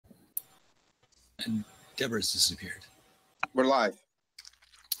And Deborah's disappeared. We're live.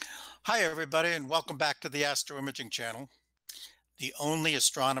 Hi, everybody, and welcome back to the Astro Imaging Channel, the only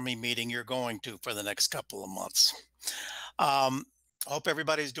astronomy meeting you're going to for the next couple of months. Hope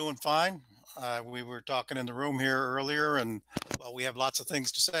everybody's doing fine. We were talking in the room here earlier, and well, we have lots of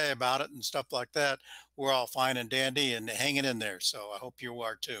things to say about it and stuff like that. We're all fine and dandy and hanging in there, so I hope you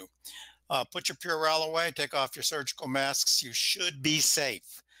are too. Put your Purell away, take off your surgical masks. You should be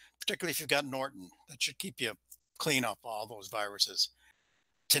safe, particularly if you've got Norton. That should keep you clean up all those viruses.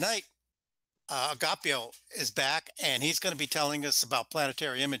 Tonight, Agapios is back, and he's going to be telling us about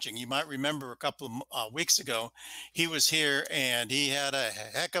planetary imaging. You might remember a couple of weeks ago, he was here and he had a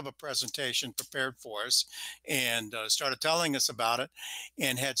heck of a presentation prepared for us and started telling us about it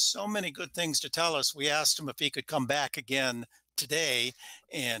and had so many good things to tell us. We asked him if he could come back again today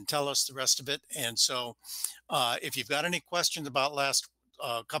and tell us the rest of it. And so if you've got any questions about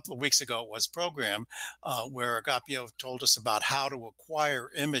a couple of weeks ago, it was program where Agapios told us about how to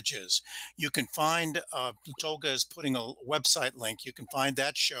acquire images. You can find, Tolga is putting a website link. You can find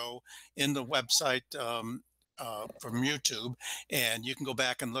that show in the website from YouTube, and you can go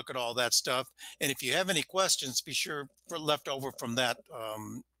back and look at all that stuff. And if you have any questions, be sure for left over from that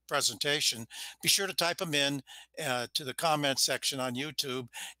presentation, be sure to type them in to the comment section on YouTube,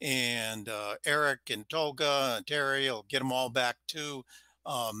 and Eric and Tolga and Terry will get them all back to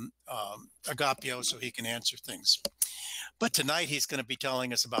Agapios so he can answer things. But tonight he's going to be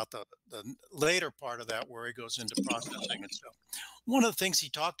telling us about the later part of that where he goes into processing and stuff. One of the things he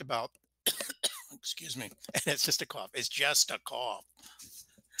talked about, excuse me, and it's just a cough. It's just a cough.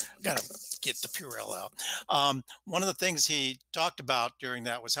 Got to get the Purell out. One of the things he talked about during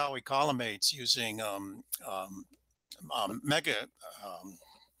that was how he collimates using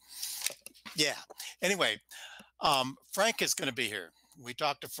yeah. Anyway, Frank is going to be here. We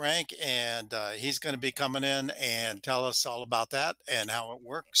talked to Frank, and he's going to be coming in and tell us all about that and how it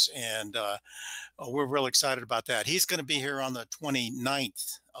works. And we're real excited about that. He's going to be here on the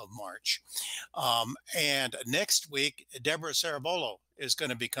 29th of March. And next week, Deborah Sarabolo is going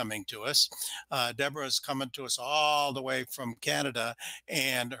to be coming to us. Deborah is coming to us all the way from Canada,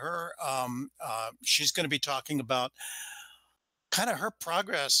 and her she's going to be talking about kind of her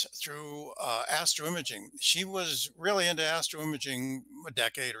progress through astroimaging. She was really into astroimaging a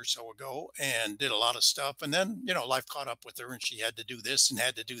decade or so ago and did a lot of stuff. And then, you know, life caught up with her and she had to do this and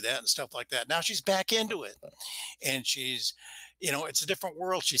had to do that and stuff like that. Now she's back into it. And she's, you know, it's a different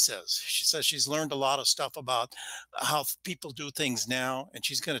world, she says. She says she's learned a lot of stuff about how people do things now. And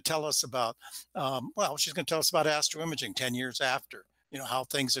she's going to tell us about, she's going to tell us about astroimaging 10 years after. You know, how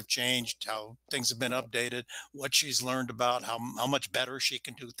things have changed, how things have been updated, what she's learned about, how much better she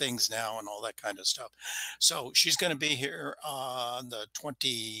can do things now and all that kind of stuff. So she's going to be here on the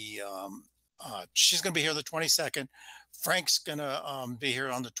she's going to be here the 22nd. Frank's going to be here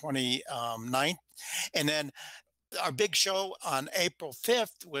on the 29th. And then our big show on April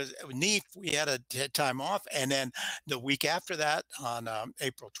 5th was NEAF. We had a time off. And then the week after that, on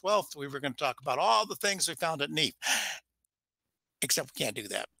April 12th, we were going to talk about all the things we found at NEAF. Except we can't do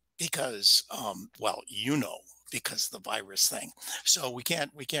that because, well, you know, because of the virus thing. So we can't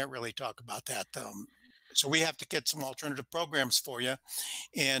really talk about that. So we have to get some alternative programs for you.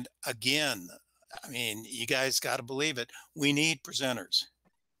 And again, I mean, you guys got to believe it. We need presenters.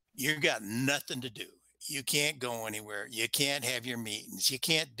 You got nothing to do. You can't go anywhere. You can't have your meetings. You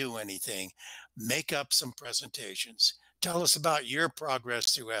can't do anything. Make up some presentations. Tell us about your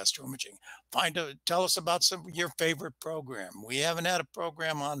progress through astroimaging. Tell us about your favorite program. We haven't had a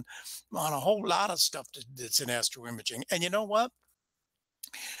program on a whole lot of stuff that's in astroimaging. And you know what?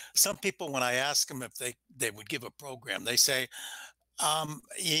 Some people, when I ask them if they would give a program, they say,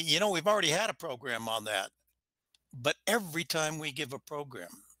 you know, we've already had a program on that. But every time we give a program,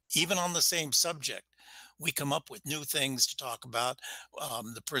 even on the same subject, we come up with new things to talk about.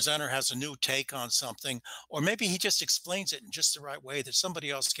 The presenter has a new take on something, or maybe he just explains it in just the right way that somebody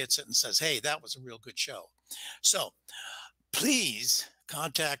else gets it and says, hey, that was a real good show. So please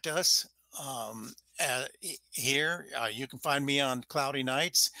contact us here. You can find me on cloudy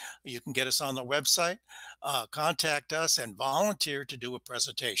nights. You can get us on the website. Contact us and volunteer to do a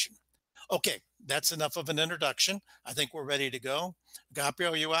presentation. Okay, that's enough of an introduction. I think we're ready to go.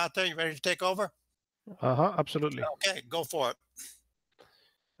 Agapios, you out there? You ready to take over? Absolutely. Okay, go for it.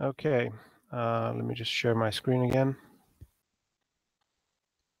 Okay, let me just share my screen again.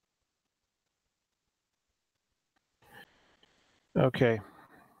 Okay,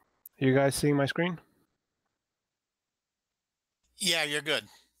 you guys seeing my screen? Yeah, you're good.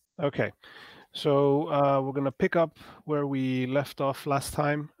 Okay, So we're going to pick up where we left off last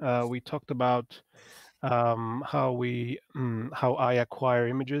time. We talked about how I acquire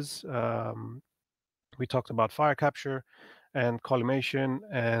images. We talked about fire capture and collimation,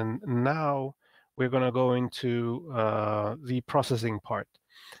 and now we're going to go into the processing part.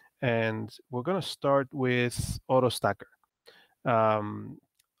 And we're going to start with AutoStacker.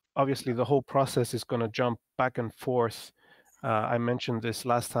 Obviously, the whole process is going to jump back and forth. I mentioned this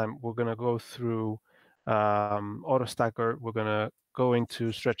last time. We're going to go through AutoStacker. We're going to go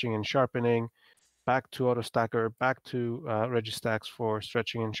into stretching and sharpening, back to AutoStacker, back to Registacks for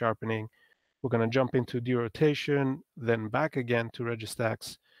stretching and sharpening. We're going to jump into derotation, then back again to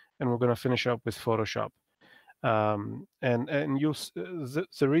Registacks, and we're going to finish up with Photoshop. And you'll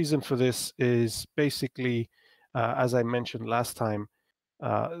the reason for this is basically, as I mentioned last time,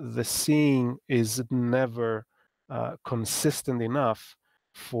 the seeing is never consistent enough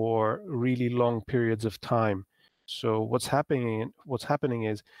for really long periods of time. So what's happening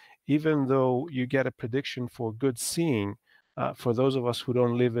is, even though you get a prediction for good seeing, for those of us who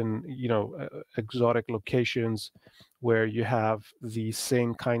don't live in exotic locations where you have the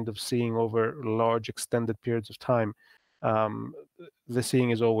same kind of seeing over large extended periods of time, the seeing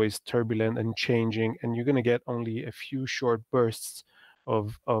is always turbulent and changing, and you're going to get only a few short bursts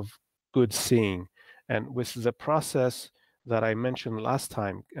of good seeing. And with the process that I mentioned last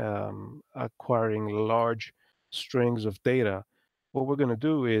time, acquiring large strings of data, what we're going to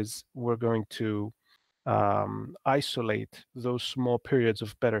do is we're going to isolate those small periods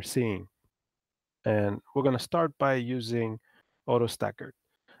of better seeing. And we're going to start by using AutoStacker.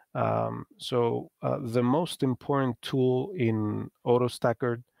 The most important tool in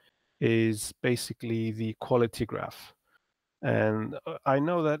AutoStacker is basically the quality graph. And I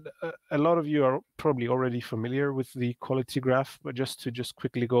know that a lot of you are probably already familiar with the quality graph, but just to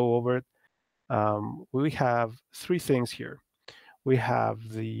quickly go over it, we have three things here. We have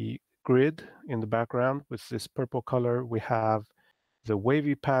the grid in the background with this purple color. We have the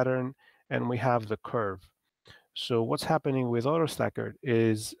wavy pattern, and we have the curve. So what's happening with AutoStacker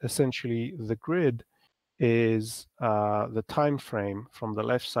is essentially the grid is the time frame from the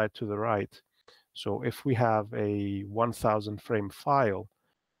left side to the right. So if we have a 1000 frame file,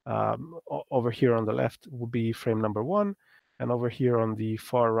 over here on the left will be frame number 1, and over here on the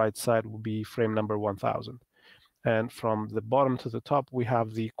far right side will be frame number 1000. And from the bottom to the top, we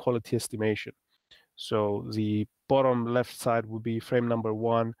have the quality estimation. So the bottom left side will be frame number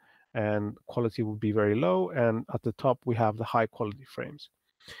 1, and quality will be very low. And at the top, we have the high quality frames.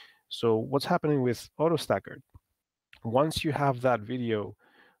 So what's happening with AutoStacker? Once you have that video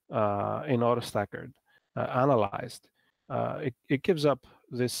in AutoStacker analyzed, it gives up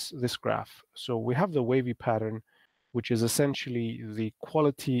this graph. So we have the wavy pattern, which is essentially the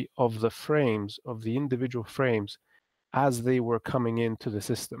quality of the frames, of the individual frames, as they were coming into the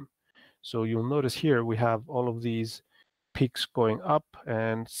system. So you'll notice here we have all of these peaks going up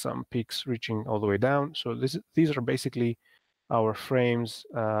and some peaks reaching all the way down. So these are basically our frames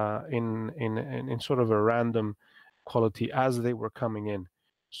in sort of a random quality as they were coming in.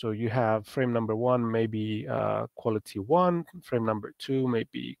 So you have frame number 1 maybe quality 1, frame number 2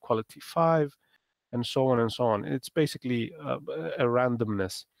 maybe quality 5, and so on and so on. It's basically a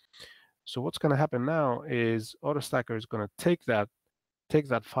randomness. So what's going to happen now is AutoStacker is going to take that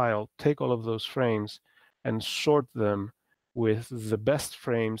file, take all of those frames, and sort them with the best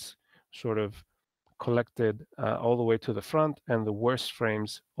frames sort of collected all the way to the front, and the worst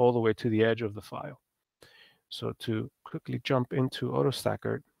frames all the way to the edge of the file. So to quickly jump into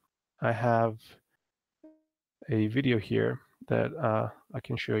AutoStacker, I have a video here that I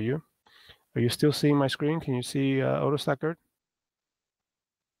can show you. Are you still seeing my screen? Can you see AutoStacker?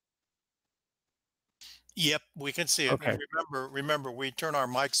 Yep, we can see it. Okay. And remember, we turn our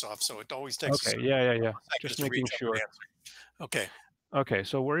mics off, so it always takes. Okay. Yeah. Just making sure. Okay. Okay.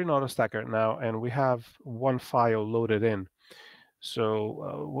 So we're in AutoStacker now, and we have one file loaded in.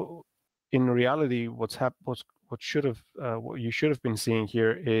 So in reality, what you should have been seeing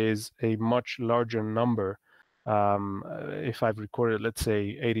here is a much larger number. If I've recorded, let's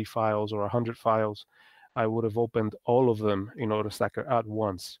say, 80 files or 100 files, I would have opened all of them in AutoStacker at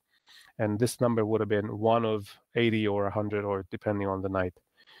once. And this number would have been one of 80 or 100, or depending on the night.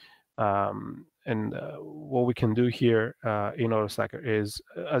 What we can do here in AutoStacker is,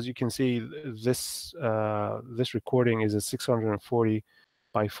 as you can see, this recording is a 640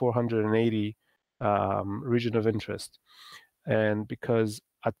 by 480 region of interest. And because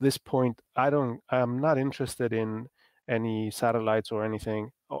at this point, I'm not interested in any satellites or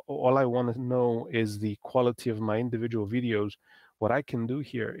anything. All I want to know is the quality of my individual videos what I can do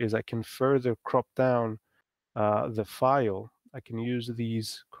here is I can further crop down the file. I can use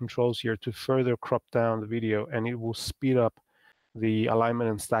these controls here to further crop down the video, and it will speed up the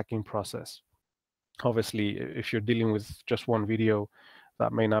alignment and stacking process. Obviously, if you're dealing with just one video,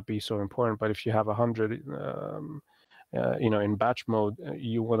 that may not be so important, but if you have 100 in batch mode,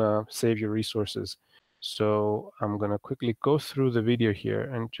 you want to save your resources. So I'm going to quickly go through the video here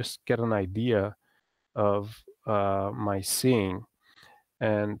and just get an idea of my seeing.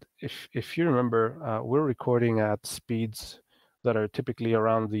 And if you remember, we're recording at speeds that are typically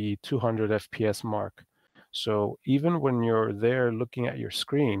around the 200 FPS mark. So even when you're there looking at your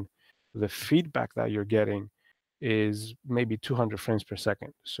screen, the feedback that you're getting is maybe 200 frames per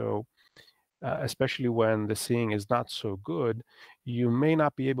second. So especially when the seeing is not so good, you may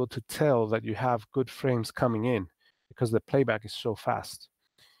not be able to tell that you have good frames coming in because the playback is so fast.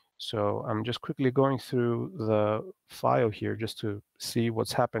 So I'm just quickly going through the file here just to see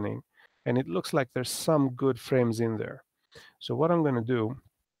what's happening. And it looks like there's some good frames in there. So what I'm going to do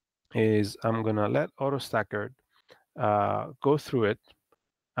is I'm going to let AutoStacker go through it,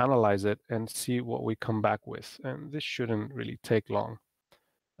 analyze it, and see what we come back with. And this shouldn't really take long,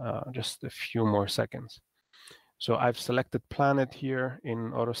 just a few more seconds. So I've selected planet here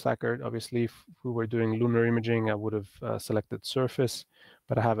in AutoStacker. Obviously, if we were doing lunar imaging, I would have selected surface,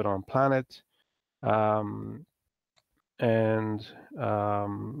 but I have it on planet.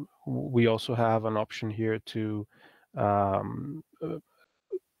 We also have an option here to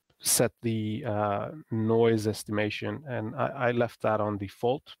set the noise estimation, and I left that on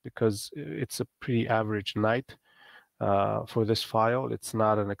default because it's a pretty average night for this file. It's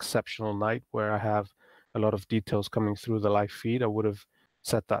not an exceptional night where I have a lot of details coming through the live feed. I would have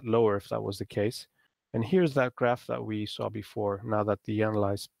set that lower if that was the case. And here's that graph that we saw before, now that the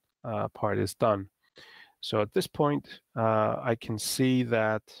analyze part is done. So at this point, I can see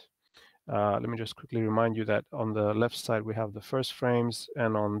that, let me just quickly remind you that on the left side, we have the first frames,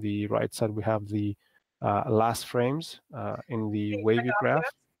 and on the right side, we have the last frames in the wavy graph.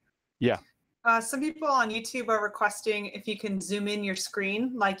 Yeah. Some people on YouTube are requesting if you can zoom in your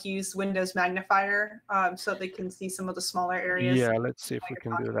screen, like use Windows magnifier, so they can see some of the smaller areas. Yeah, let's see if we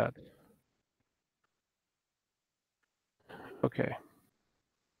can do that. Okay.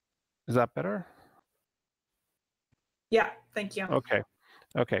 Is that better? Yeah, thank you. Okay.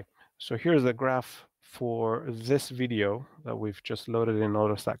 Okay. So here's the graph for this video that we've just loaded in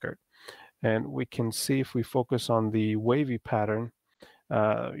AutoStacker. And we can see if we focus on the wavy pattern,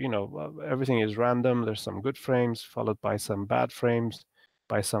 everything is random. There's some good frames followed by some bad frames,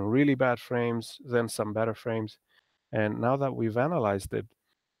 by some really bad frames, then some better frames. And now that we've analyzed it,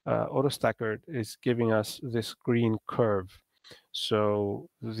 AutoStacker is giving us this green curve. So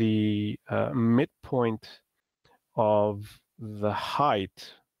the midpoint of the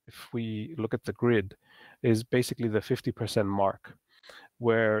height, if we look at the grid, is basically the 50% mark,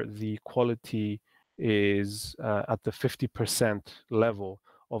 where the quality is at the 50% level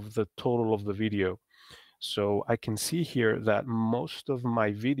of the total of the video. So I can see here that most of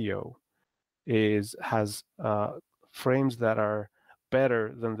my video has frames that are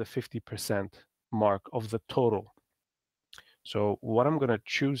better than the 50% mark of the total. So what I'm going to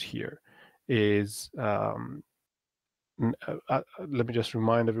choose here is, let me just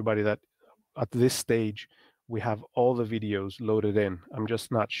remind everybody that at this stage, we have all the videos loaded in. I'm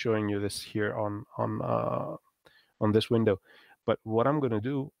just not showing you this here on this window. But what I'm going to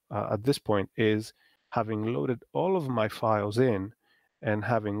do at this point is, having loaded all of my files in and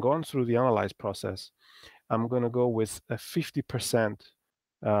having gone through the analyze process, I'm going to go with a 50%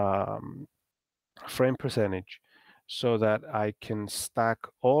 frame percentage so that I can stack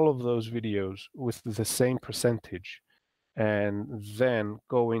all of those videos with the same percentage and then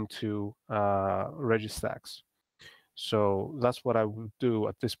go into Registacks. So that's what I would do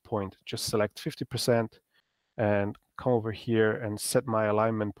at this point. Just select 50% and come over here and set my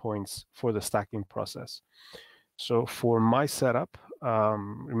alignment points for the stacking process. So for my setup,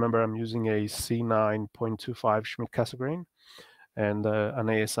 remember I'm using a C9.25 Schmidt-Cassegrain and an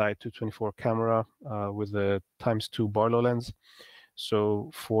ASI 224 camera with a ×2 Barlow lens.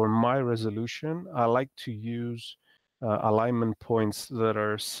 So for my resolution, I like to use alignment points that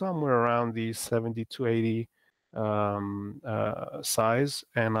are somewhere around the 70 to 80 size,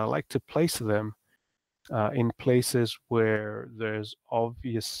 and I like to place them in places where there's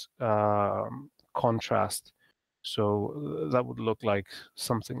obvious contrast. So that would look like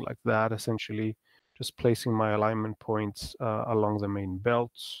something like that, essentially, just placing my alignment points along the main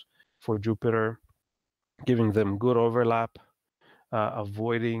belts for Jupiter, giving them good overlap,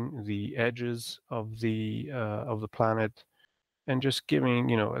 avoiding the edges of the planet, and just giving,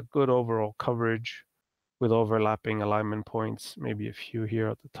 you know, a good overall coverage with overlapping alignment points, maybe a few here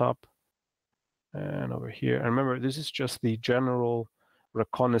at the top and over here. And remember, this is just the general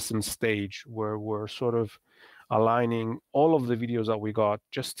reconnaissance stage where we're sort of aligning all of the videos that we got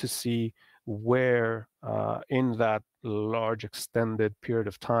just to see where in that large extended period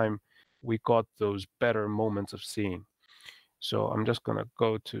of time we got those better moments of seeing. So I'm just going to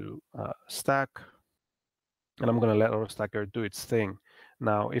go to stack, and I'm going to let AutoStacker do its thing.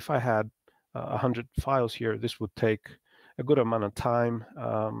 Now, if I had 100 files here, this would take a good amount of time.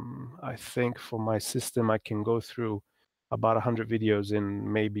 I think for my system, I can go through about 100 videos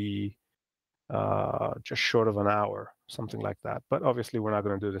in maybe just short of an hour, something like that. But obviously, we're not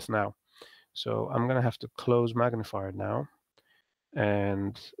going to do this now. So I'm going to have to close Magnifier now.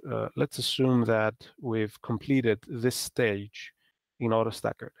 And let's assume that we've completed this stage in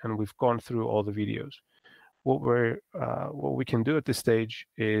AutoStacker, and we've gone through all the videos. What we can do at this stage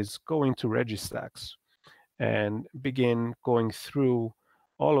is go into Registacks and begin going through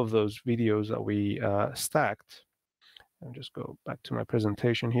all of those videos that we stacked. And just go back to my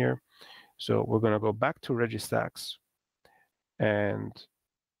presentation here. So we're going to go back to Registacks, and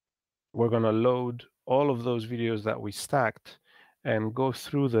we're going to load all of those videos that we stacked and go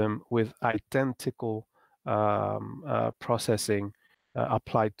through them with identical processing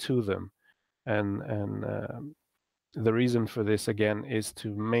applied to them. And the reason for this, again, is to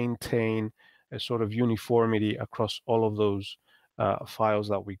maintain a sort of uniformity across all of those files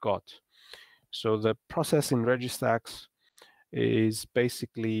that we got. So the process in Registacks is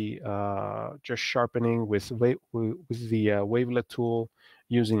basically just sharpening with the wavelet tool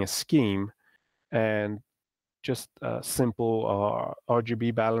using a scheme, and just simple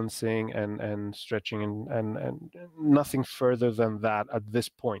RGB balancing and stretching and nothing further than that at this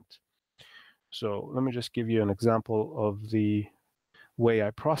point. So let me just give you an example of the way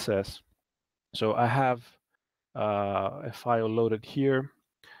I process. So I have a file loaded here,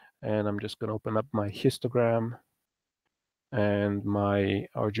 and I'm just going to open up my histogram and my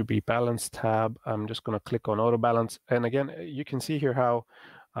RGB balance tab. I'm just going to click on auto balance. And again, you can see here how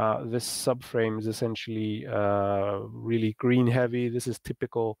this subframe is essentially really green heavy. This is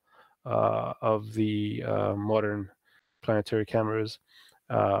typical of the modern Planetary cameras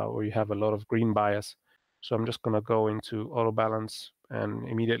where you have a lot of green bias. So I'm just going to go into auto balance, and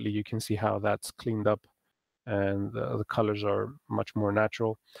immediately you can see how that's cleaned up, and the colors are much more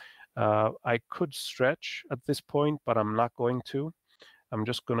natural. I could stretch at this point, but I'm not going to. I'm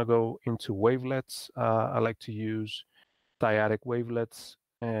just going to go into wavelets. I like to use dyadic wavelets,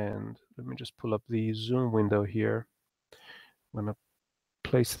 and let me just pull up the zoom window here. I'm going to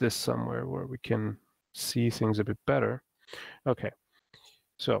place this somewhere where we can see things a bit better. Okay,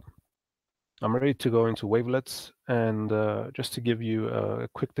 so I'm ready to go into wavelets, and just to give you a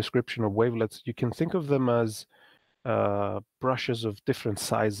quick description of wavelets, you can think of them as brushes of different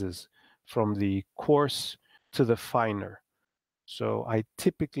sizes, from the coarse to the finer. So I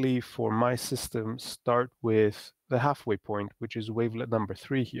typically, for my system, start with the halfway point, which is wavelet number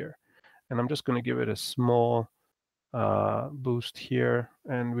 3 here. And I'm just going to give it a small boost here,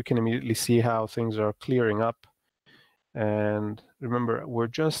 and we can immediately see how things are clearing up. And remember, we're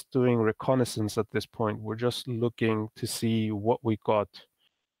just doing reconnaissance at this point. We're just looking to see what we got.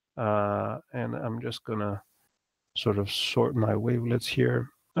 And I'm just going to sort of sort my wavelets here.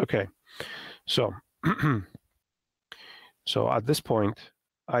 Okay, so so at this point,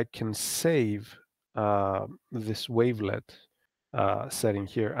 I can save this wavelet setting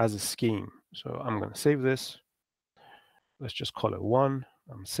here as a scheme. So I'm going to save this. Let's just call it 1.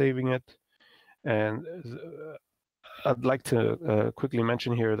 I'm saving it. And I'd like to quickly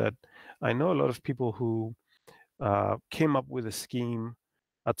mention here that I know a lot of people who came up with a scheme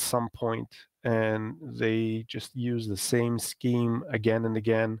at some point, and they just use the same scheme again and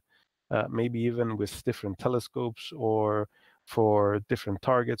again, maybe even with different telescopes or for different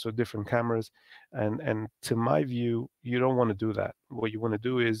targets or different cameras. And to my view, you don't want to do that. What you want to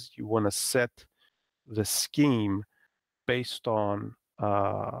do is you want to set the scheme based on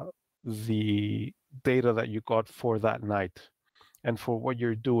the data that you got for that night and for what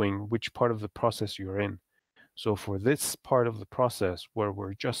you're doing, which part of the process you're in. So for this part of the process where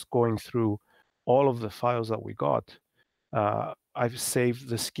we're just going through all of the files that we got, I've saved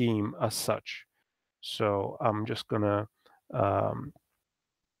the scheme as such. So I'm just going to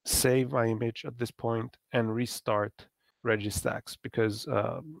save my image at this point and restart Registacks, because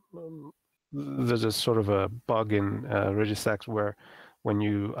there's a sort of a bug in Registacks where when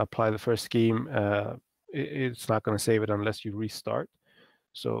you apply the first scheme, it's not going to save it unless you restart.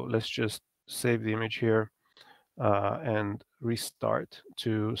 So let's just save the image here and restart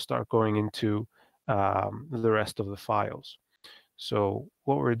to start going into the rest of the files. So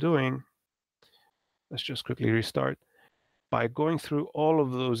what we're doing, let's just quickly restart. By going through all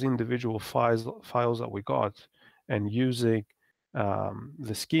of those individual files that we got and using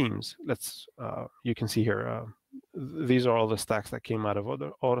the schemes, you can see here, these are all the stacks that came out of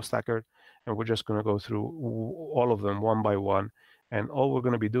AutoStacker, and we're just going to go through all of them one by one. And all we're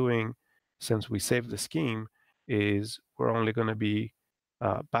going to be doing, since we saved the scheme, is we're only going to be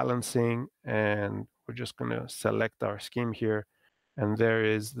balancing, and we're just going to select our scheme here, and there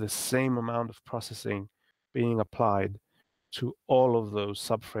is the same amount of processing being applied to all of those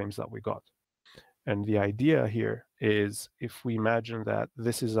subframes that we got. And the idea here is, if we imagine that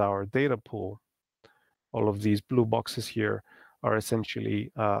this is our data pool, all of these blue boxes here are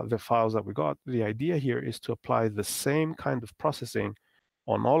essentially the files that we got. The idea here is to apply the same kind of processing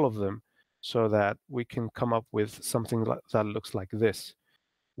on all of them so that we can come up with something that looks like this,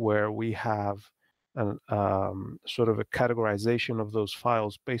 where we have an, sort of a categorization of those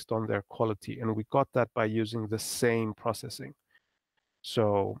files based on their quality. And we got that by using the same processing.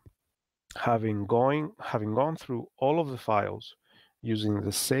 So having gone through all of the files using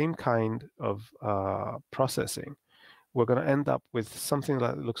the same kind of processing, we're going to end up with something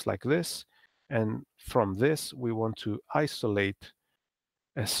that looks like this. And from this, we want to isolate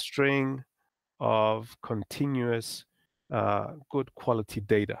a string of continuous, good quality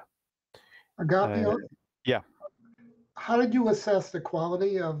data. Agapios? Yeah. How did you assess the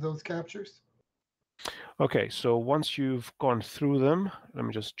quality of those captures? Okay, so once you've gone through them, let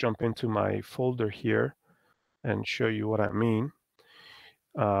me just jump into my folder here and show you what I mean.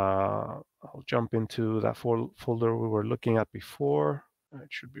 I'll jump into that folder we were looking at before. It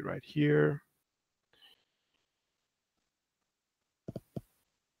should be right here.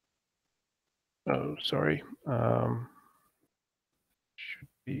 Oh, sorry. Should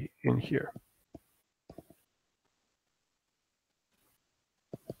be in here.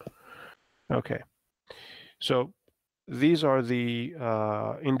 Okay. So these are the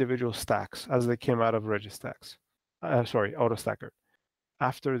individual stacks as they came out of Registax. AutoStacker.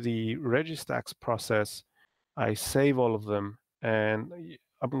 After the Registax process, I save all of them, and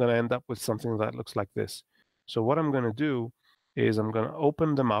I'm going to end up with something that looks like this. So what I'm going to do is I'm going to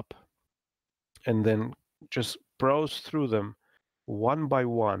open them up and then just browse through them one by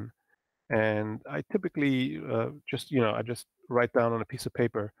one. And I typically I just write down on a piece of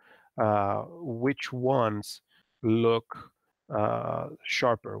paper which ones look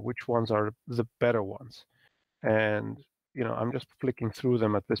sharper, which ones are the better ones. And I'm just flicking through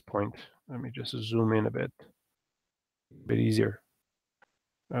them at this point. Let me just zoom in a bit easier.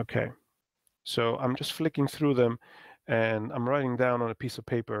 Okay, so I'm just flicking through them, and I'm writing down on a piece of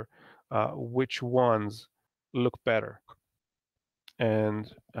paper which ones look better.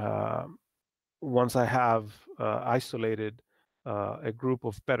 And once I have isolated a group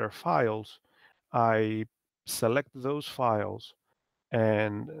of better files, I select those files,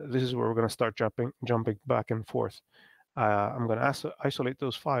 and this is where we're going to start jumping back and forth. I'm going to isolate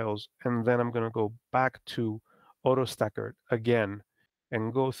those files, and then I'm going to go back to AutoStacker again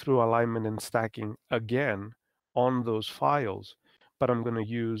and go through alignment and stacking again on those files, but I'm going to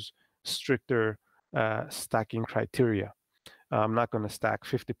use stricter stacking criteria. I'm not going to stack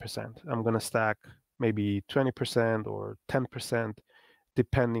 50%. I'm going to stack maybe 20% or 10%,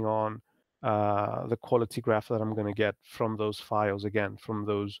 depending on the quality graph that I'm going to get from those files, again, from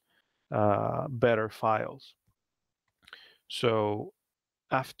those better files. So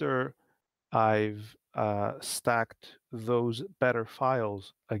after I've stacked those better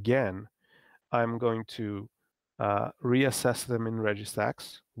files again, I'm going to reassess them in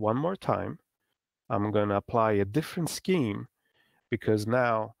Registax one more time. I'm going to apply a different scheme, because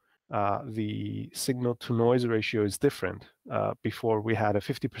now the signal to noise ratio is different. Before we had a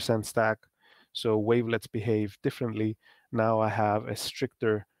 50% stack, so wavelets behave differently. Now I have a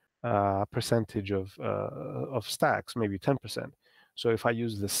stricter percentage of stacks, maybe 10%. So if I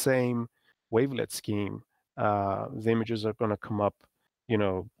use the same wavelet scheme, the images are going to come up,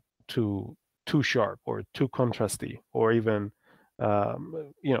 too sharp or too contrasty, or even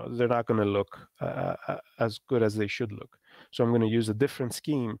they're not going to look as good as they should look. So I'm going to use a different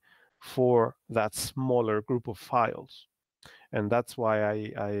scheme for that smaller group of files. And that's why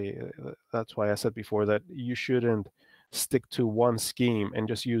I said before that you shouldn't stick to one scheme and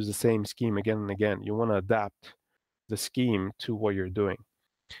just use the same scheme again and again. You want to adapt the scheme to what you're doing.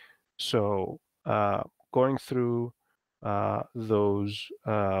 So going through those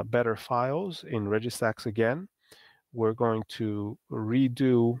better files in Registax again, we're going to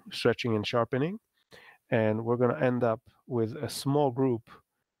redo stretching and sharpening. and we're going to end up with a small group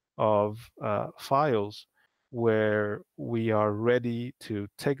of files where we are ready to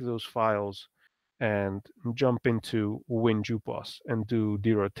take those files and jump into WinJupos and do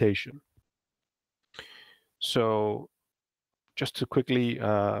derotation. So just to quickly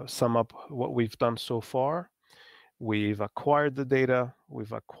sum up what we've done so far, we've acquired the data,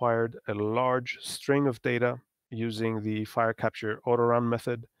 we've acquired a large string of data using the fire capture auto run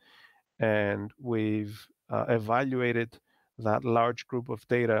method, and we've evaluated that large group of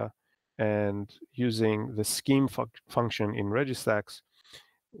data, and using the scheme function in Registax,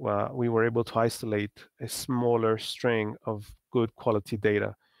 we were able to isolate a smaller string of good quality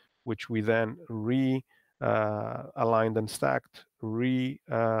data, which we then aligned and stacked,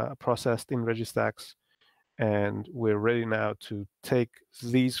 processed in Registax, and we're ready now to take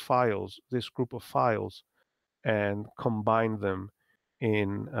these files, this group of files, and combine them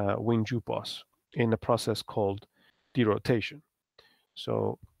in WinJupos in a process called derotation.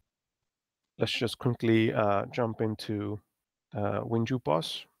 So let's just quickly jump into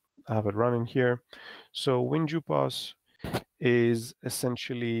WinJupos. I have it running here. So WinJupos is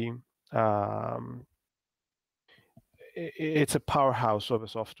essentially it's a powerhouse of a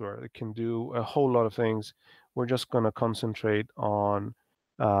software. It can do a whole lot of things. We're just going to concentrate on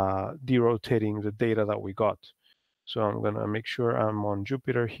derotating the data that we got. So I'm going to make sure I'm on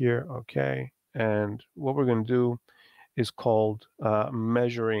Jupyter here. Okay. And what we're going to do is called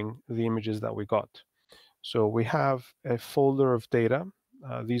measuring the images that we got. So we have a folder of data.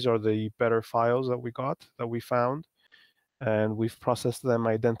 These are the better files that we got, that we found, and we've processed them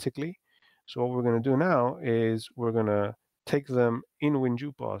identically. So what we're going to do now is we're going to take them in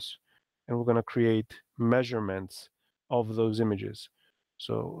WinJupos, and we're going to create measurements of those images.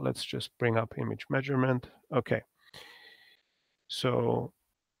 So let's just bring up image measurement. Okay. So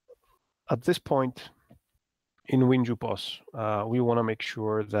at this point in WinJupos, we want to make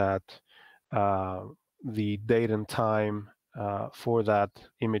sure that the date and time for that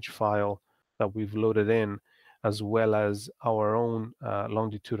image file that we've loaded in, as well as our own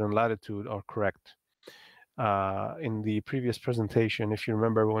longitude and latitude, are correct. In the previous presentation, if you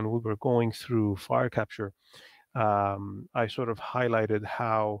remember, when we were going through fire capture, I sort of highlighted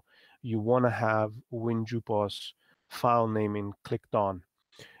how you want to have WinJupos file naming clicked on.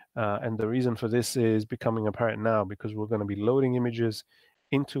 And the reason for this is becoming apparent now, because we're going to be loading images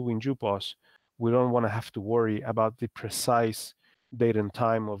into WinJupos. We don't want to have to worry about the precise date and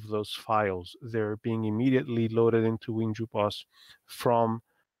time of those files. They're being immediately loaded into WinJupos from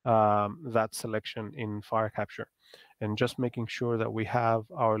that selection in fire capture, and just making sure that we have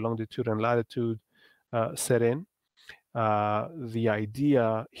our longitude and latitude set in. The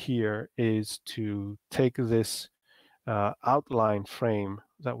idea here is to take this outline frame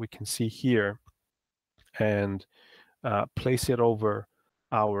that we can see here and place it over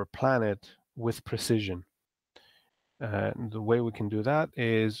our planet with precision. And the way we can do that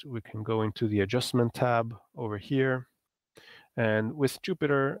is we can go into the adjustment tab over here. And with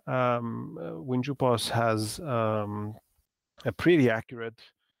Jupyter, WinJupos has a pretty accurate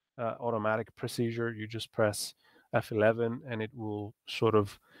automatic procedure. You just press F11 and it will sort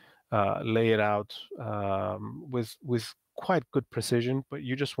of lay it out with quite good precision, but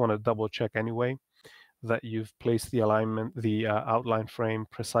you just want to double check anyway that you've placed the alignment, the outline frame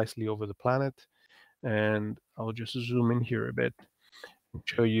precisely over the planet. And I'll just zoom in here a bit and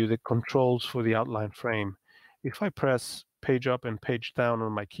show you the controls for the outline frame. If I press page up and page down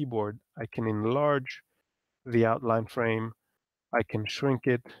on my keyboard, I can enlarge the outline frame, I can shrink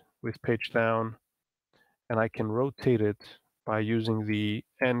it with page down, and I can rotate it by using the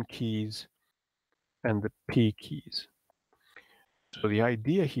N keys and the P keys. So the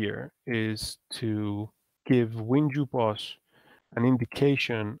idea here is to give WinJupos an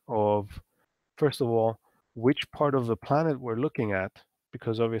indication of, first of all, which part of the planet we're looking at,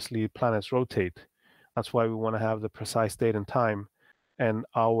 because obviously planets rotate. That's why we want to have the precise date and time and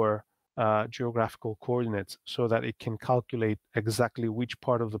our geographical coordinates, so that it can calculate exactly which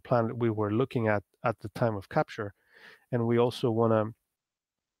part of the planet we were looking at the time of capture. And we also want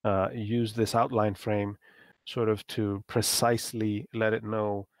to use this outline frame sort of to precisely let it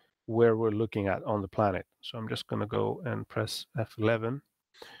know where we're looking at on the planet. So I'm just going to go and press F11.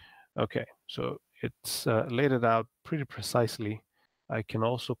 Okay, so it's laid it out pretty precisely. I can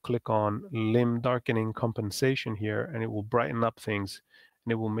also click on limb darkening compensation here, and it will brighten up things,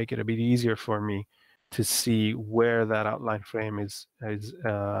 and it will make it a bit easier for me to see where that outline frame is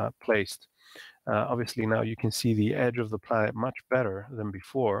placed. Obviously now you can see the edge of the planet much better than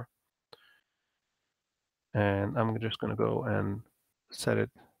before. And I'm just going to go and set it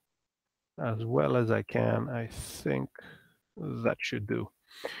as well as I can. I think that should do.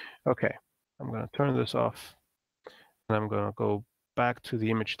 Okay, I'm going to turn this off, and I'm going to go back to the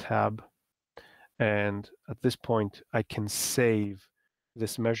image tab. And at this point, I can save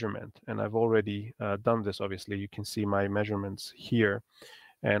this measurement. And I've already done this, obviously. You can see my measurements here.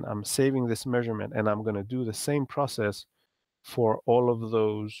 And I'm saving this measurement, and I'm going to do the same process for all of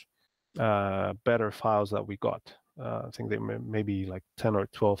those better files that we got. I think they may be like 10 or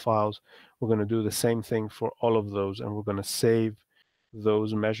 12 files. We're going to do the same thing for all of those, and we're going to save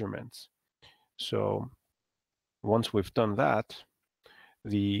those measurements. So once we've done that,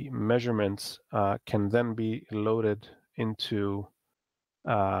 the measurements can then be loaded into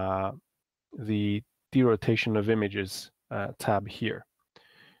the derotation of images tab here.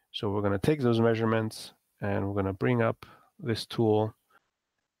 So we're going to take those measurements, and we're going to bring up this tool,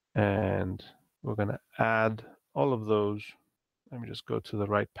 and we're going to add all of those. Let me just go to the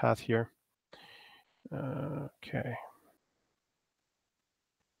right path here. Okay.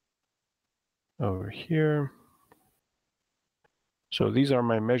 Over here. So these are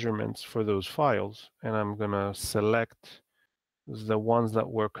my measurements for those files, and I'm going to select the ones that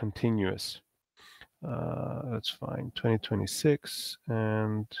were continuous. That's fine. 2026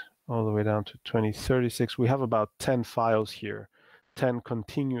 and all the way down to 2036. We have about 10 files here, 10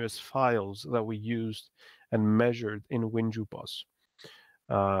 continuous files that we used and measured in WinJupos.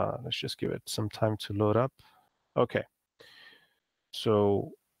 Let's just give it some time to load up. Okay.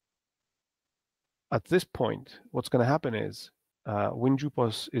 So at this point, what's going to happen is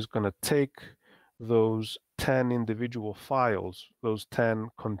WinJupos is going to take those 10 individual files, those 10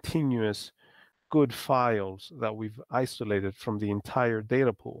 continuous good files that we've isolated from the entire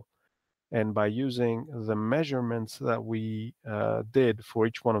data pool. And by using the measurements that we did for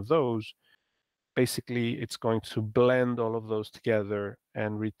each one of those, basically it's going to blend all of those together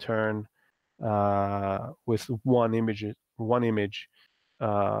and return with one image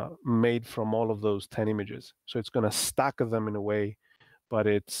made from all of those 10 images. So it's going to stack them in a way, but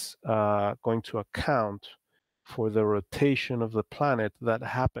it's going to account for the rotation of the planet that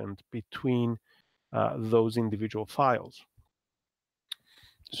happened between those individual files.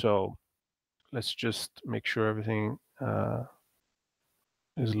 So let's just make sure everything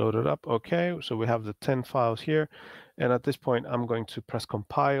is loaded up. Okay, so we have the 10 files here. And at this point, I'm going to press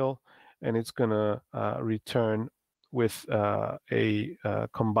compile, and it's going to return with a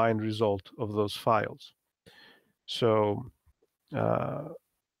combined result of those files. So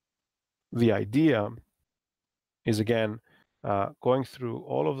the idea is, again, going through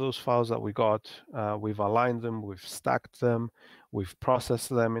all of those files that we got. We've aligned them, we've stacked them, we've processed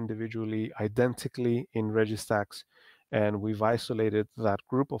them individually, identically in Registax, and we've isolated that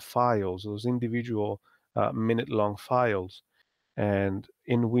group of files, those individual minute-long files. And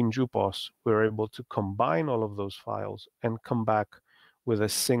in WinJupos, we're able to combine all of those files and come back with a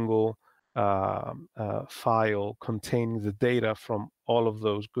single file containing the data from all of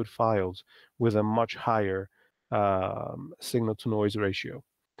those good files with a much higher signal-to-noise ratio.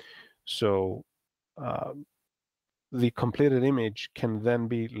 So the completed image can then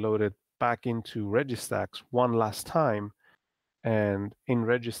be loaded back into Registax one last time, and in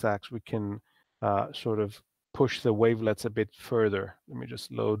Registax we can sort of push the wavelets a bit further. Let me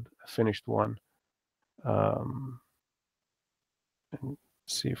just load a finished one and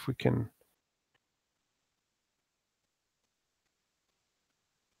see if we can.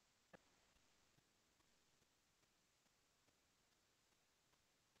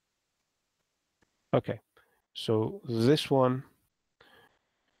 Okay, so this one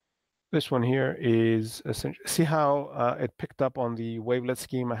here is essentially, see how it picked up on the wavelet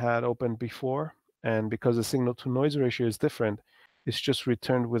scheme I had opened before, and because the signal to noise ratio is different, it's just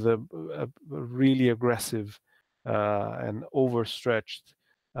returned with a really aggressive and overstretched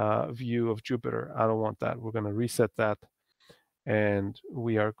view of Jupiter. I don't want that. We're going to reset that, and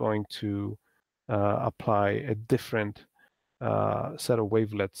we are going to apply a different set of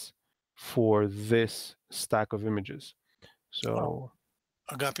wavelets for this stack of images. So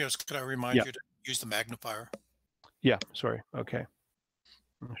Agapios, could I remind you to use the magnifier? Yeah, sorry. Okay.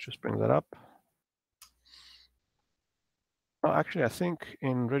 Let's just bring that up. Oh, actually, I think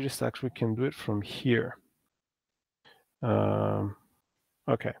in Registax we can do it from here.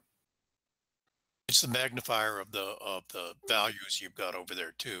 Okay. It's the magnifier of the values you've got over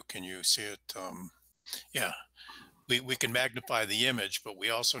there too. Can you see it? Yeah. We can magnify the image, but we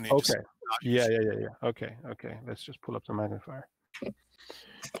also need to see the values. Yeah. Okay. Let's just pull up the magnifier.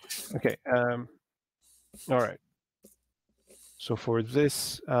 Okay. All right. So for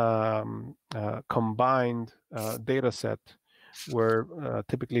this combined data set, we're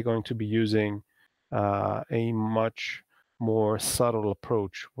typically going to be using a much more subtle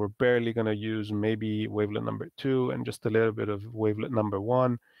approach. We're barely going to use maybe wavelet number 2 and just a little bit of wavelet number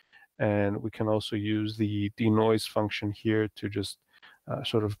 1. And we can also use the denoise function here to just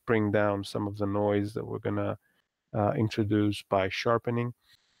sort of bring down some of the noise that we're going to introduce by sharpening.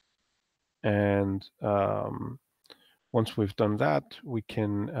 And once we've done that, we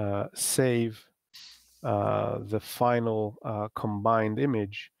can save the final combined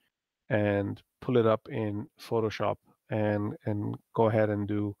image and pull it up in Photoshop and go ahead and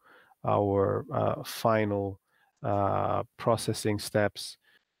do our final processing steps,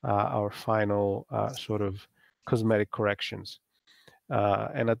 our final sort of cosmetic corrections.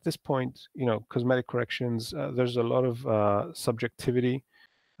 And at this point, cosmetic corrections, there's a lot of subjectivity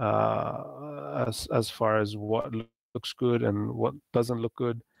as far as what looks good and what doesn't look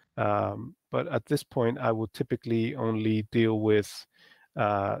good. But at this point, I would typically only deal with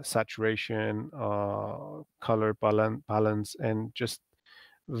saturation, color balance, and just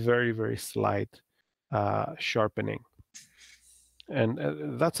very, very slight sharpening.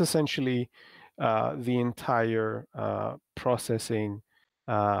 And that's essentially the entire processing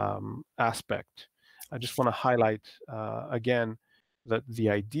aspect. I just want to highlight again that the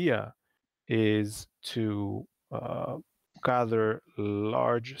idea is to gather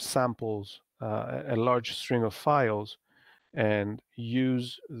large samples, a large string of files, and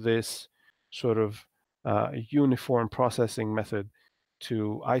use this sort of uniform processing method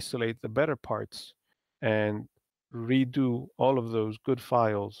to isolate the better parts and redo all of those good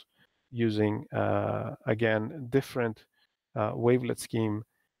files using, again, different wavelet scheme,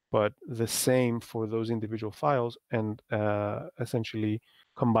 but the same for those individual files, and essentially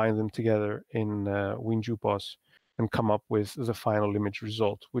combine them together in WinJupos and come up with the final image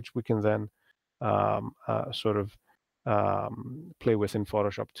result, which we can then sort of play with in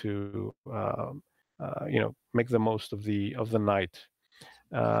Photoshop to make the most of the night.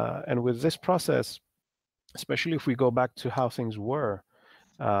 And with this process, especially if we go back to how things were,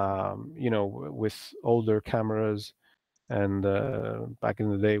 with older cameras and back in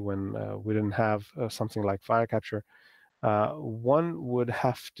the day when we didn't have something like fire capture, one would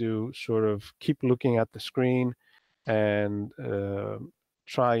have to sort of keep looking at the screen and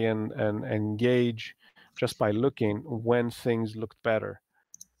try and engage just by looking when things looked better.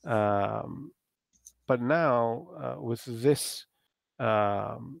 But now with this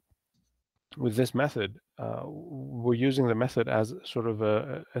method, we're using the method as sort of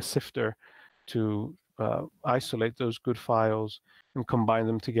a sifter to isolate those good files and combine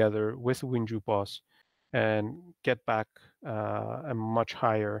them together with WinJupos and get back a much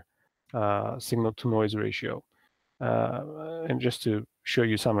higher signal to noise ratio. And just to show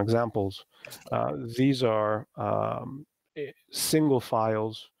you some examples, these are single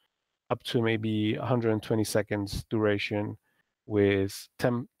files up to maybe 120 seconds duration with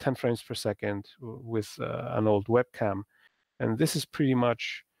 10 frames per second with an old webcam. And this is pretty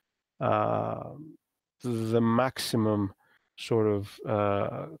much the maximum sort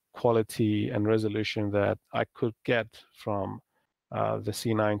of quality and resolution that I could get from the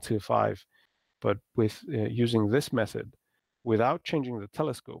C925. But with using this method, without changing the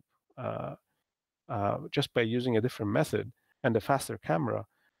telescope, just by using a different method and a faster camera,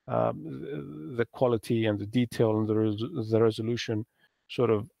 the quality and the detail and the resolution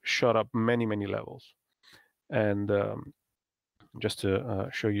sort of shot up many, many levels. And just to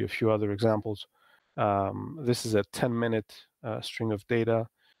show you a few other examples, this is a 10-minute string of data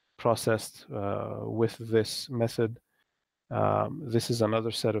processed with this method. This is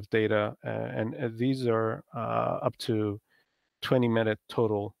another set of data, and these are up to 20-minute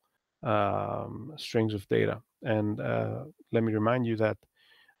total strings of data. And let me remind you that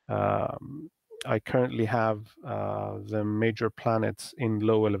I currently have the major planets in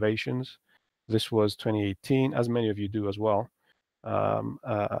low elevations. This was 2018, as many of you do as well.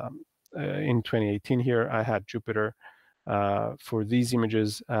 In 2018 here, I had Jupiter for these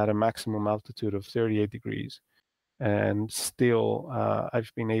images at a maximum altitude of 38 degrees. And still,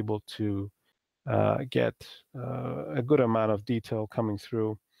 I've been able to get a good amount of detail coming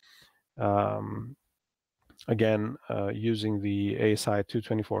through. Again, using the ASI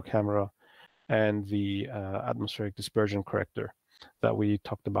 224 camera and the atmospheric dispersion corrector that we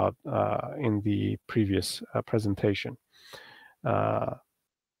talked about in the previous presentation.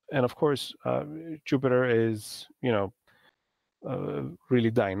 And of course, Jupiter is,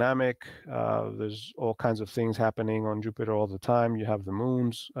 really dynamic. There's all kinds of things happening on Jupiter all the time. You have the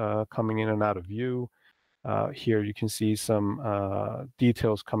moons coming in and out of view. Here you can see some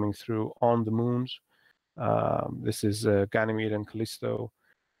details coming through on the moons. This is Ganymede and Callisto,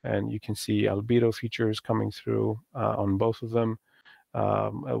 and you can see albedo features coming through on both of them.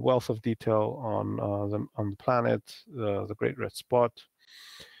 A wealth of detail on the planet, the Great Red Spot.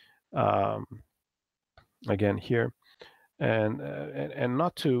 Again here, and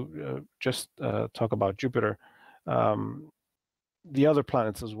not to just talk about Jupiter, the other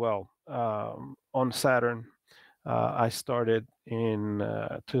planets as well. On Saturn, I started in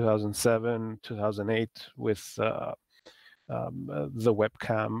 2007, 2008 with the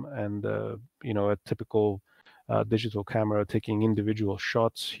webcam and a typical digital camera taking individual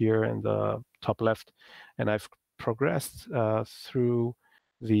shots here in the top left, and I've progressed through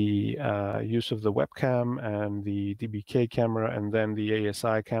the use of the webcam and the DBK camera and then the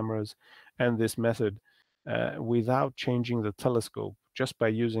ASI cameras and this method without changing the telescope. Just by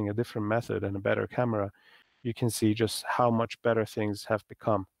using a different method and a better camera, you can see just how much better things have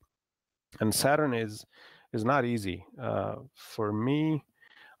become. And Saturn is not easy. For me,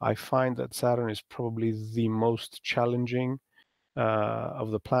 I find that Saturn is probably the most challenging of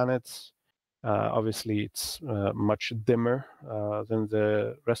the planets. Obviously, it's much dimmer than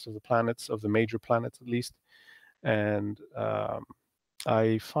the rest of the planets, of the major planets at least. And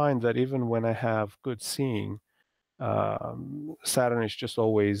I find that even when I have good seeing, Saturn is just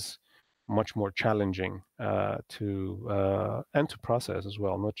always much more challenging to process as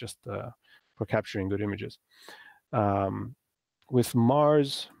well, not just for capturing good images. With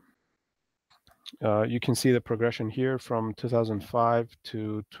Mars, you can see the progression here from 2005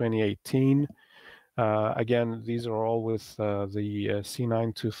 to 2018. Again, these are all with the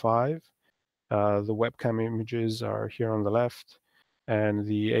C925. The webcam images are here on the left, and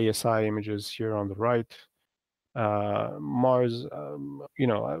the ASI images here on the right. Mars,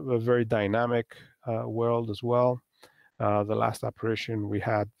 a very dynamic world as well. The last apparition, we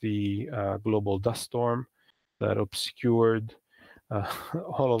had the global dust storm that obscured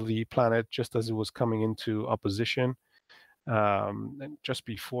all of the planet just as it was coming into opposition. And just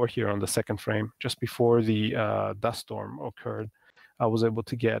before here on the second frame, just before the dust storm occurred, I was able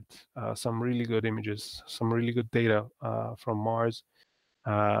to get some really good images, some really good data from Mars.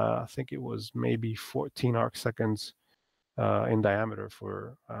 I think it was maybe 14 arc seconds in diameter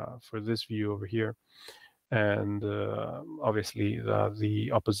for this view over here, and obviously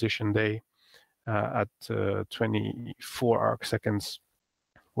the opposition day at 24 arc seconds,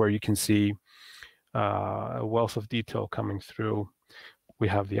 where you can see a wealth of detail coming through. We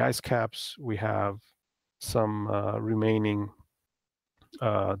have the ice caps, we have some remaining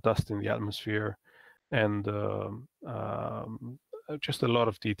dust in the atmosphere, and just a lot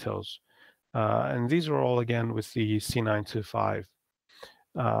of details. And these are all again with the C925.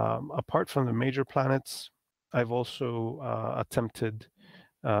 Apart from the major planets, I've also attempted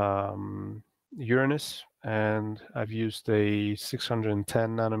Uranus, and I've used a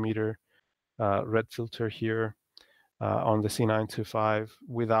 610 nanometer red filter here on the C925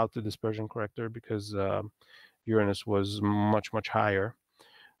 without the dispersion corrector, because Uranus was much, much higher.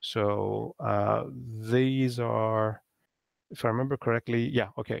 So these are, if I remember correctly, yeah,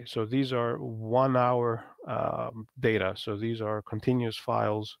 okay. So these are 1 hour data. So these are continuous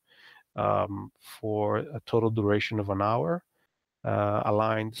files for a total duration of 1 hour,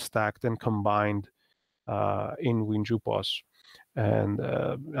 aligned, stacked, and combined in WinJupos. And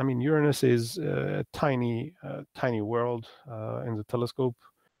I mean, Uranus is a tiny world in the telescope,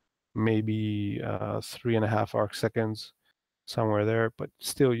 maybe 3.5 arc seconds, somewhere there, but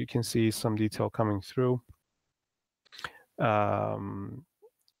still you can see some detail coming through. And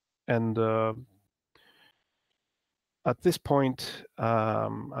at this point,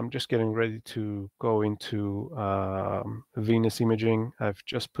 I'm just getting ready to go into Venus imaging. I've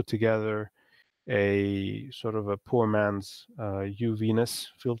just put together a sort of a poor man's UVenus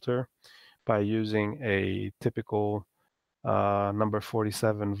filter by using a typical number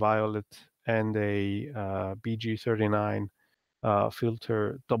 47 violet and a BG39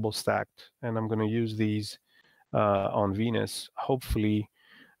 filter double stacked, and I'm going to use these on Venus, hopefully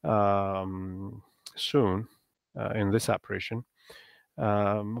soon in this apparition.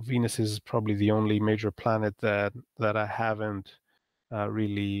 Venus is probably the only major planet that I haven't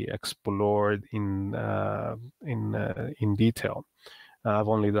really explored in detail. I've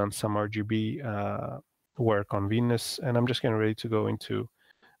only done some RGB work on Venus, and I'm just getting ready to go into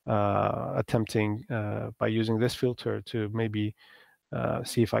attempting by using this filter to maybe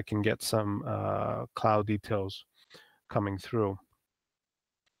see if I can get some cloud details coming through.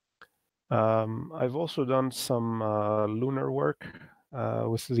 I've also done some lunar work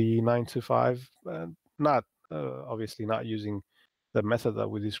with the 925, not obviously not using the method that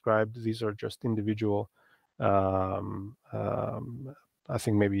we described. These are just individual, I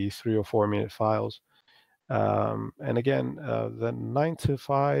think maybe 3 or 4 minute files. And again, the 9 to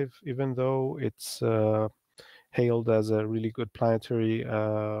 5, even though it's hailed as a really good planetary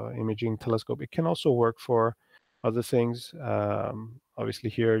imaging telescope, it can also work for other things. Obviously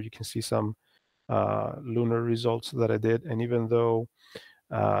here you can see some lunar results that I did, and even though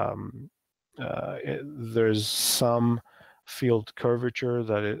there's some field curvature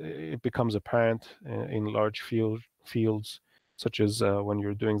that it becomes apparent in large fields, such as when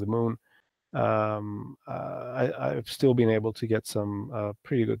you're doing the moon, I've still been able to get some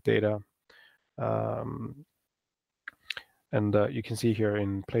pretty good data. And you can see here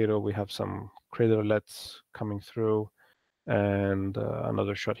in Plato, we have some craterlets coming through, and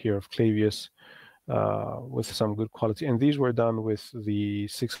another shot here of Clavius with some good quality. And these were done with the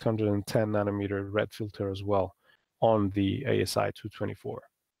 610 nanometer red filter as well on the ASI 224.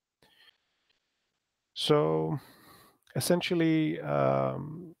 So essentially,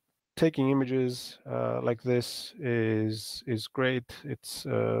 taking images like this is great. It's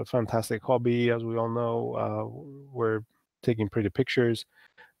a fantastic hobby, as we all know. We're taking pretty pictures,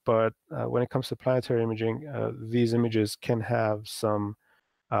 but when it comes to planetary imaging, these images can have some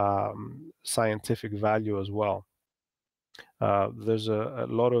scientific value as well. There's a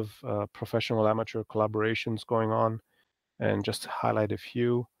lot of professional amateur collaborations going on, and just to highlight a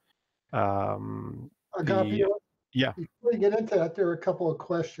few. Agapio, yeah. before you get into that, there are a couple of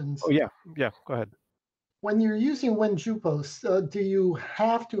questions. Oh yeah, go ahead. When you're using WinJupos, do you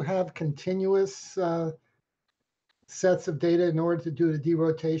have to have continuous sets of data in order to do the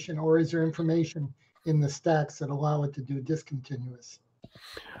derotation, or is there information in the stacks that allow it to do discontinuous?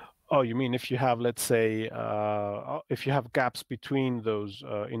 Oh, you mean if you have, let's say, if you have gaps between those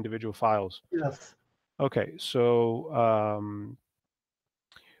individual files? Yes. Okay, so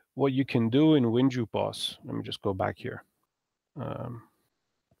what you can do in WinJupos, let me just go back here.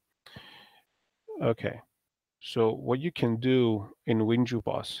 Okay, so what you can do in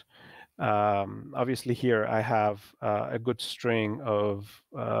WinJupos, obviously here I have a good string of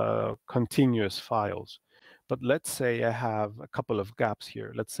continuous files. But let's say I have a couple of gaps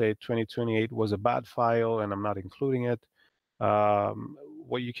here. Let's say 2028 was a bad file and I'm not including it.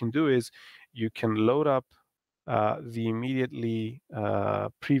 What you can do is you can load up the immediately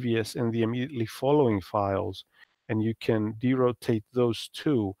previous and the immediately following files, and you can derotate those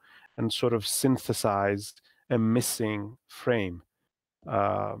two and sort of synthesize a missing frame.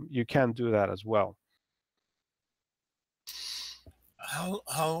 You can do that as well.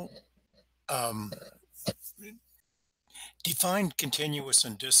 How define continuous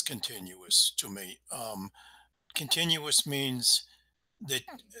and discontinuous to me. Continuous means that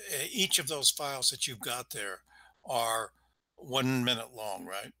each of those files that you've got there are 1 minute long,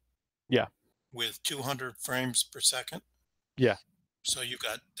 right? Yeah. With 200 frames per second. Yeah. So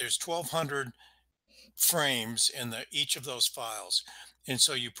there's 1,200 frames in each of those files, and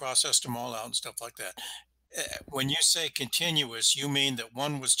so you processed them all out and stuff like that. When you say continuous, you mean that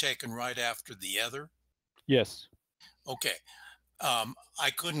one was taken right after the other? Yes. Okay. I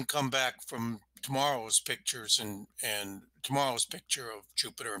couldn't come back from tomorrow's pictures and tomorrow's picture of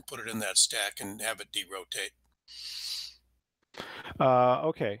Jupiter and put it in that stack and have it derotate.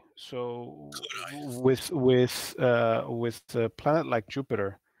 Okay, so with a planet like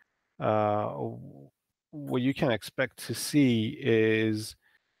Jupiter, what you can expect to see is,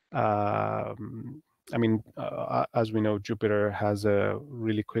 I mean, as we know, Jupiter has a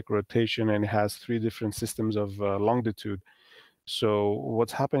really quick rotation and it has 3 different systems of longitude. So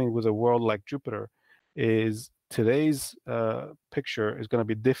what's happening with a world like Jupiter is today's picture is going to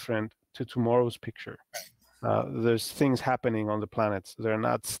be different to tomorrow's picture. There's things happening on the planets. They're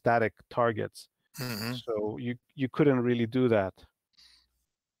not static targets. Mm-hmm. So you couldn't really do that.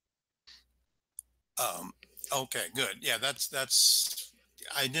 Okay, good. Yeah, that's.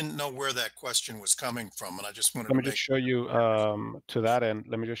 I didn't know where that question was coming from, and I just wanted Let to me just show you to that end.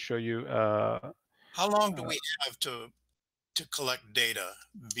 Let me just show you. How long do we have to collect data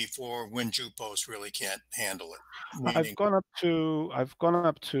before WinJupos really can't handle it? I've gone up to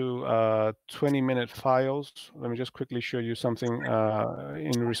 20-minute files. Let me just quickly show you something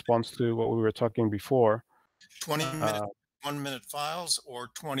in response to what we were talking before. 20-minute, 1-minute files or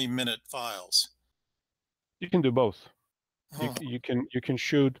 20-minute files? You can do both. Oh. You can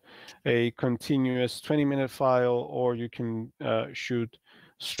shoot a continuous 20-minute file, or you can shoot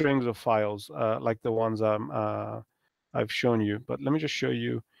strings of files like the ones I've shown you. But let me just show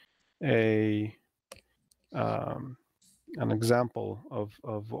you an example of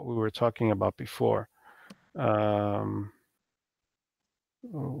what we were talking about before.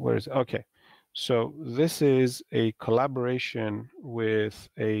 where is it? Okay. So this is a collaboration with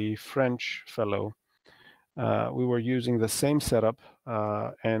a French fellow. We were using the same setup,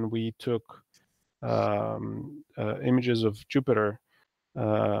 and we took images of Jupiter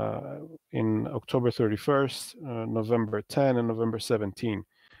in October 31st, November 10, and November 17.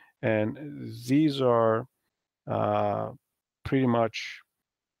 And these are pretty much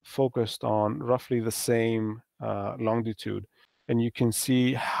focused on roughly the same longitude. And you can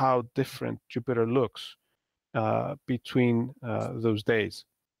see how different Jupiter looks between those days.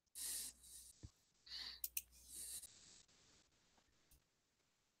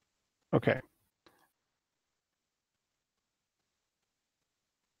 Okay.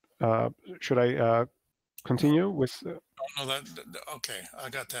 Should I continue with? No, okay, I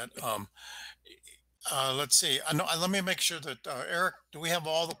got that. Let's see. I know. Let me make sure that Eric. Do we have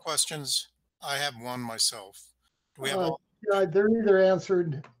all the questions? I have one myself. Do we have all? Yeah, they're either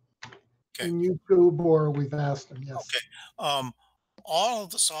answered in YouTube or we've asked them. Yes. Okay. All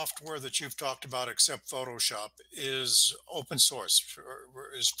of the software that you've talked about, except Photoshop, is open source,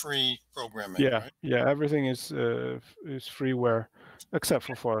 is free programming. Yeah, right? yeah. Everything is freeware except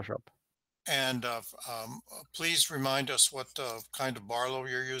for Photoshop. And please remind us what kind of Barlow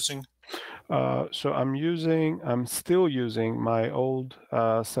you're using. So I'm still using my old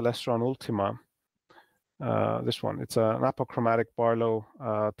Celestron Ultima. This one, it's an apochromatic Barlow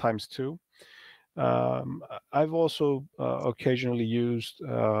 ×2. I've also occasionally used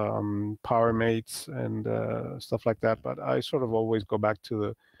PowerMates and stuff like that, but I sort of always go back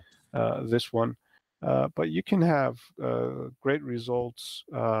to this one. But you can have great results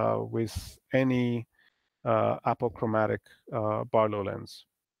with any apochromatic Barlow lens.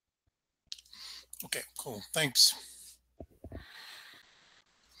 Okay, cool. Thanks.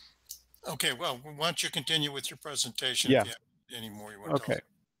 Okay, well, why don't you continue with your presentation if you have any more you want to tell us.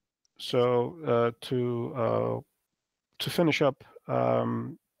 So to finish up,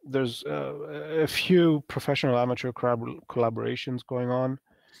 there's a few professional amateur collaborations going on,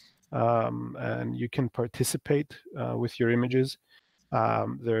 and you can participate with your images.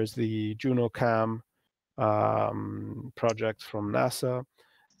 There's the JunoCam project from NASA,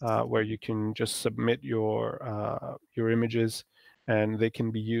 where you can just submit your images, and they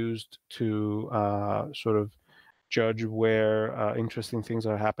can be used to sort of judge where interesting things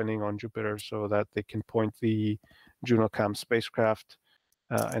are happening on Jupiter, so that they can point the JunoCam spacecraft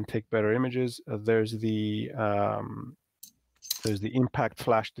and take better images. There's the impact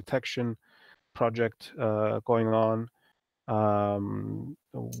flash detection project going on,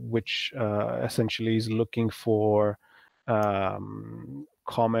 which essentially is looking for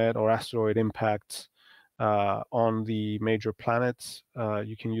comet or asteroid impacts on the major planets.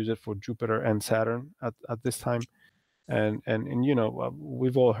 You can use it for Jupiter and Saturn at this time. And you know,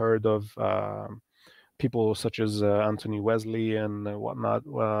 we've all heard of people such as Anthony Wesley and whatnot.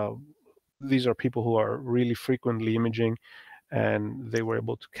 These are people who are really frequently imaging, and they were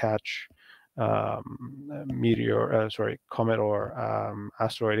able to catch comet or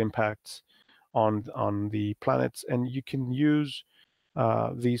asteroid impacts on the planets. And you can use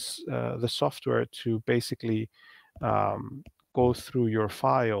the software to basically go through your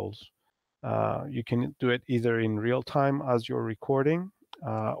files. You can do it either in real time as you're recording,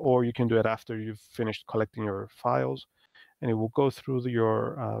 or you can do it after you've finished collecting your files, and it will go through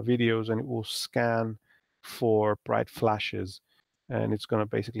your videos, and it will scan for bright flashes, and it's going to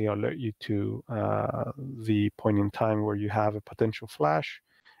basically alert you to the point in time where you have a potential flash,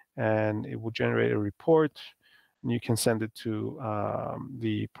 and it will generate a report, and you can send it to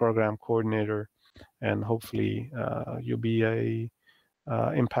the program coordinator, and hopefully you'll be a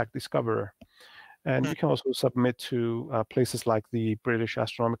impact discoverer. And you can also submit to places like the British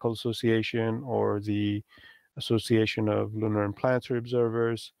Astronomical Association or the Association of Lunar and Planetary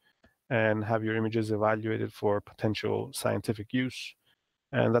Observers, and have your images evaluated for potential scientific use.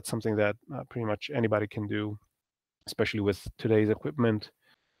 And that's something that pretty much anybody can do, especially with today's equipment.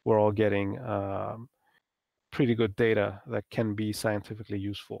 We're all getting pretty good data that can be scientifically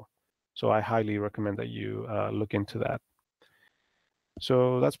useful. So I highly recommend that you look into that.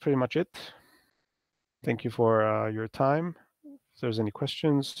 So that's pretty much it. Thank you for your time. If there's any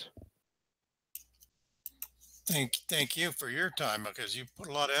questions. Thank you for your time, because you put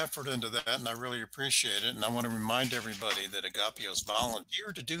a lot of effort into that, and I really appreciate it. And I want to remind everybody that Agapios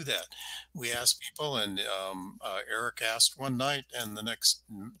volunteered to do that. We asked people, and Eric asked one night, and the next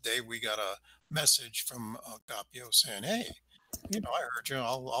day we got a message from Agapios saying, "Hey, you know, I heard you.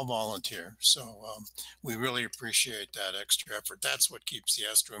 I'll volunteer." So we really appreciate that extra effort. That's what keeps the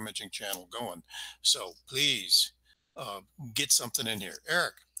Astro Imaging channel going. So please get something in here.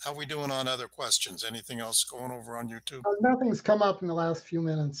 Eric, how are we doing on other questions? Anything else going over on YouTube? Nothing's come up in the last few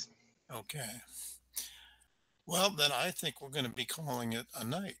minutes. Okay. Well, then I think we're going to be calling it a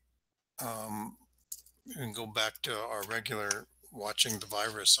night. And go back to our regular watching the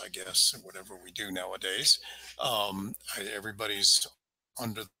virus, I guess, or whatever we do nowadays. Everybody's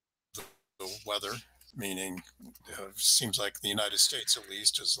under the weather, meaning seems like the United States, at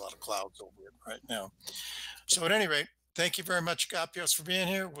least, has a lot of clouds over it right now. So at any rate, thank you very much, Agapios, for being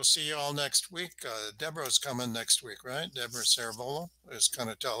here. We'll see you all next week. Deborah's coming next week, right? Deborah Sarabola is going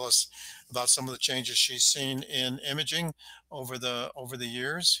to tell us about some of the changes she's seen in imaging over the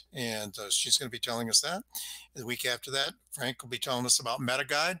years, and she's going to be telling us that. The week after that, Frank will be telling us about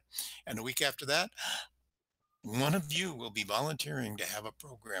MetaGuide, and the week after that, one of you will be volunteering to have a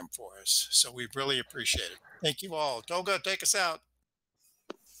program for us. So we really appreciate it. Thank you all. Tolga, take us out.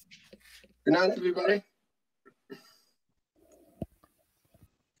 Good night, everybody.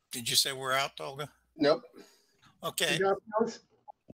 Did you say we're out, Tolga? Nope. Okay. Agapios?